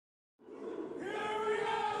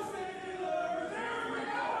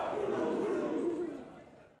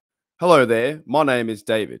Hello there, my name is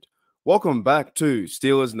David. Welcome back to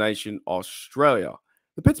Steelers Nation Australia.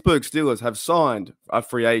 The Pittsburgh Steelers have signed a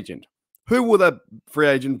free agent. Who will that free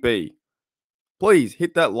agent be? Please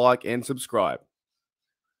hit that like and subscribe.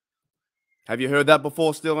 Have you heard that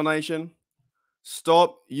before, Steeler Nation?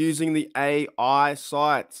 Stop using the AI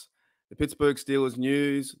sites. The Pittsburgh Steelers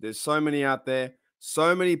news, there's so many out there,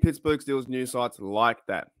 so many Pittsburgh Steelers news sites like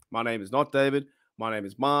that. My name is not David. My name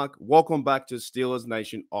is Mark. Welcome back to Steelers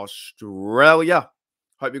Nation Australia.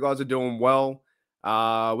 Hope you guys are doing well.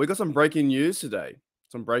 We got some breaking news today.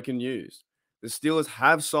 Some breaking news. The Steelers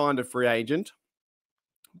have signed a free agent,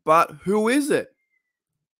 but who is it?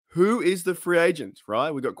 Who is the free agent,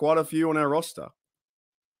 right? We got quite a few on our roster.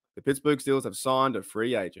 The Pittsburgh Steelers have signed a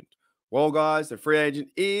free agent. Well, guys, the free agent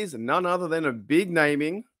is none other than a big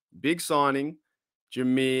naming, big signing,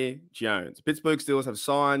 Jameer Jones. Pittsburgh Steelers have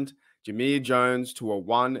signed Jameer Jones to a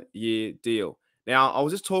one-year deal. Now, I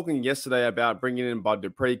was just talking yesterday about bringing in Bud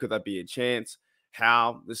Dupree. Could that be a chance?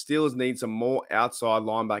 How the Steelers need some more outside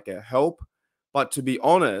linebacker help. But to be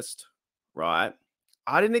honest, right,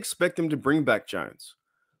 I didn't expect them to bring back Jones.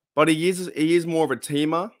 But he is more of a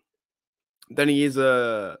teamer than he is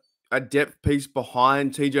a depth piece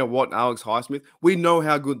behind TJ Watt and Alex Highsmith. We know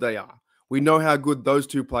how good they are. We know how good those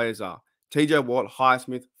two players are. TJ Watt,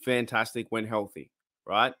 Highsmith, fantastic when healthy,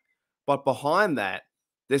 right? But behind that,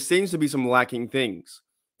 there seems to be some lacking things.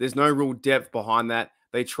 There's no real depth behind that.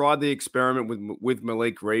 They tried the experiment with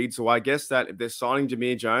Malik Reed. So I guess that if they're signing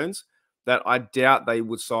Jameer Jones, that I doubt they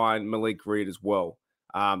would sign Malik Reed as well.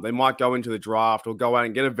 They might go into the draft or go out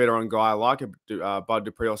and get a veteran guy like Bud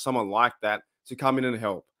Dupree or someone like that to come in and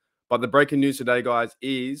help. But the breaking news today, guys,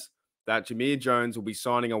 is that Jameer Jones will be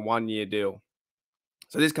signing a one-year deal.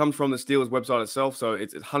 So this comes from the Steelers website itself, so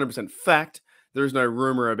it's 100% fact. There is no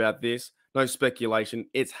rumor about this, no speculation.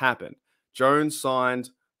 It's happened. Jones signed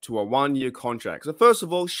to a one-year contract. So first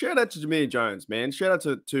of all, shout out to Jameer Jones, man. Shout out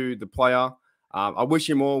to the player. I wish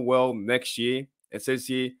him all well next year. It says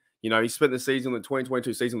here, he spent the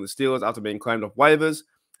 2022 season with the Steelers after being claimed off waivers.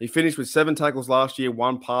 He finished with 7 tackles last year,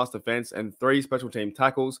 1 pass defense, and 3 special team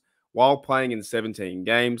tackles while playing in 17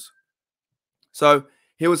 games. So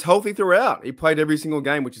he was healthy throughout. He played every single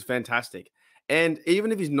game, which is fantastic. And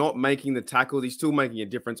even if he's not making the tackles, he's still making a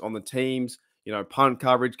difference on the teams, punt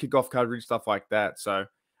coverage, kickoff coverage, stuff like that. So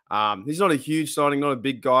he's not a huge signing, not a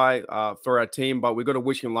big guy for our team, but we've got to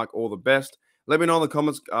wish him all the best. Let me know in the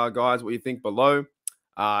comments, guys, what you think below.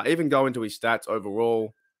 Even go into his stats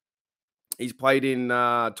overall. He's played in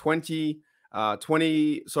 32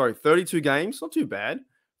 games. Not too bad.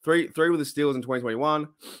 Three with the Steelers in 2021.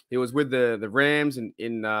 He was with the Rams in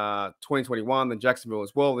 2021, then Jacksonville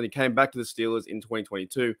as well. Then he came back to the Steelers in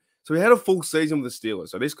 2022. So he had a full season with the Steelers.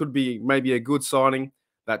 So this could be maybe a good signing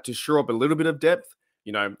that to shore up a little bit of depth,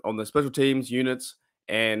 on the special teams units,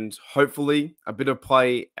 and hopefully a bit of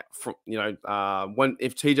play from,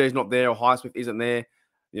 if TJ's not there or Highsmith isn't there,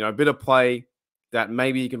 a bit of play that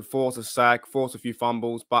maybe he can force a sack, force a few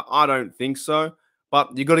fumbles, but I don't think so.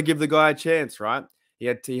 But you got to give the guy a chance, right? He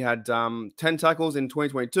had 10 tackles in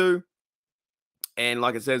 2022, and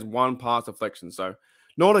like it says, 1 pass deflection. So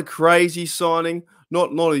not a crazy signing, not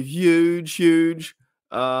a huge,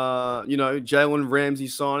 Jalen Ramsey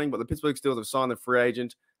signing, but the Pittsburgh Steelers have signed the free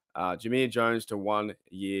agent, Jameer Jones, to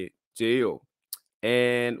 1-year deal.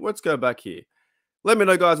 And let's go back here. Let me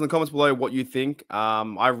know, guys, in the comments below what you think.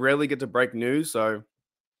 I rarely get to break news, so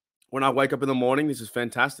when I wake up in the morning, this is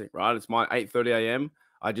fantastic, right? It's my 8:30 a.m.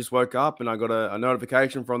 I just woke up and I got a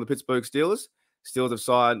notification from the Pittsburgh Steelers. Steelers have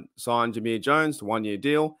signed Jameer Jones to 1-year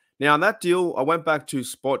deal. Now, on that deal, I went back to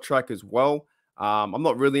Spot Track as well. I'm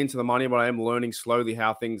not really into the money, but I am learning slowly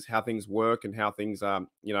how things work and how things, kind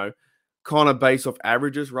of based off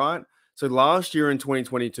averages, right? So last year in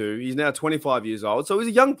 2022, he's now 25 years old. So he's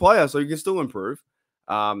a young player, so he can still improve.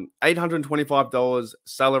 $825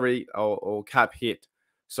 salary or cap hit.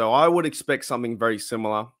 So I would expect something very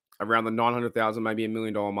similar, around the $900,000, maybe $1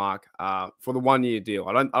 million mark for the 1-year deal.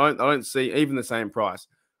 I don't see even the same price.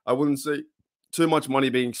 I wouldn't see too much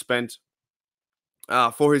money being spent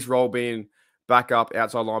for his role being backup,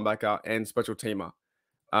 outside linebacker, and special teamer.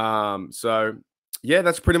 So yeah,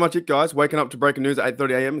 that's pretty much it, guys. Waking up to breaking news at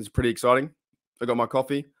 8:30 a.m. is pretty exciting. I got my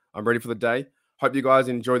coffee. I'm ready for the day. Hope you guys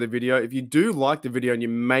enjoy the video. If you do like the video and you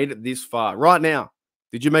made it this far right now,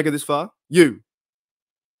 did you make it this far? You.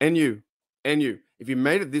 If you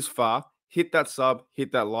made it this far, hit that sub,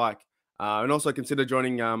 hit that like, and also consider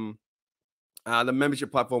joining the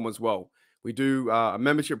membership platform as well. We do a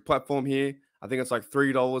membership platform here. I think it's like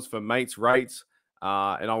 $3 for mates rates.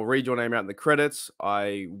 And I'll read your name out in the credits.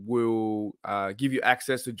 I will give you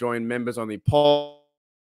access to join members only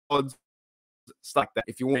odds, stuff like that.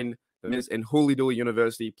 If you want the minutes in Hooly Dooly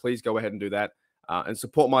University, please go ahead and do that and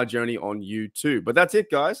support my journey on YouTube. But that's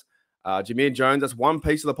it, guys. Jameer Jones, that's one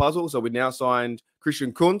piece of the puzzle. So we now signed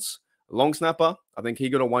Christian Kuntz, long snapper. I think he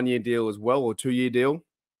got a 1-year deal as well, or 2-year deal,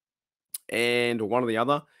 and one or the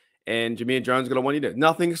other. And Jameer Jones got a 1-year deal.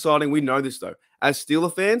 Nothing exciting. We know this, though. As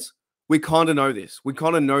Steeler fans, we kind of know this. We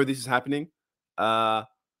kind of know this is happening.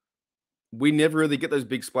 We never really get those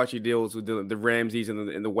big splashy deals with the Ramseys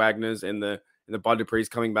and the Wagners and the Bud Dupree's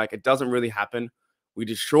coming back. It doesn't really happen. We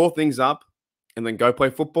just shore things up and then go play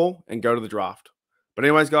football and go to the draft. But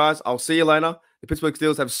anyways, guys, I'll see you later. The Pittsburgh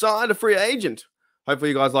Steelers have signed a free agent.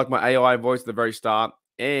 Hopefully you guys like my AI voice at the very start.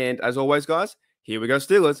 And as always, guys, here we go,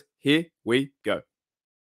 Steelers. Here we go.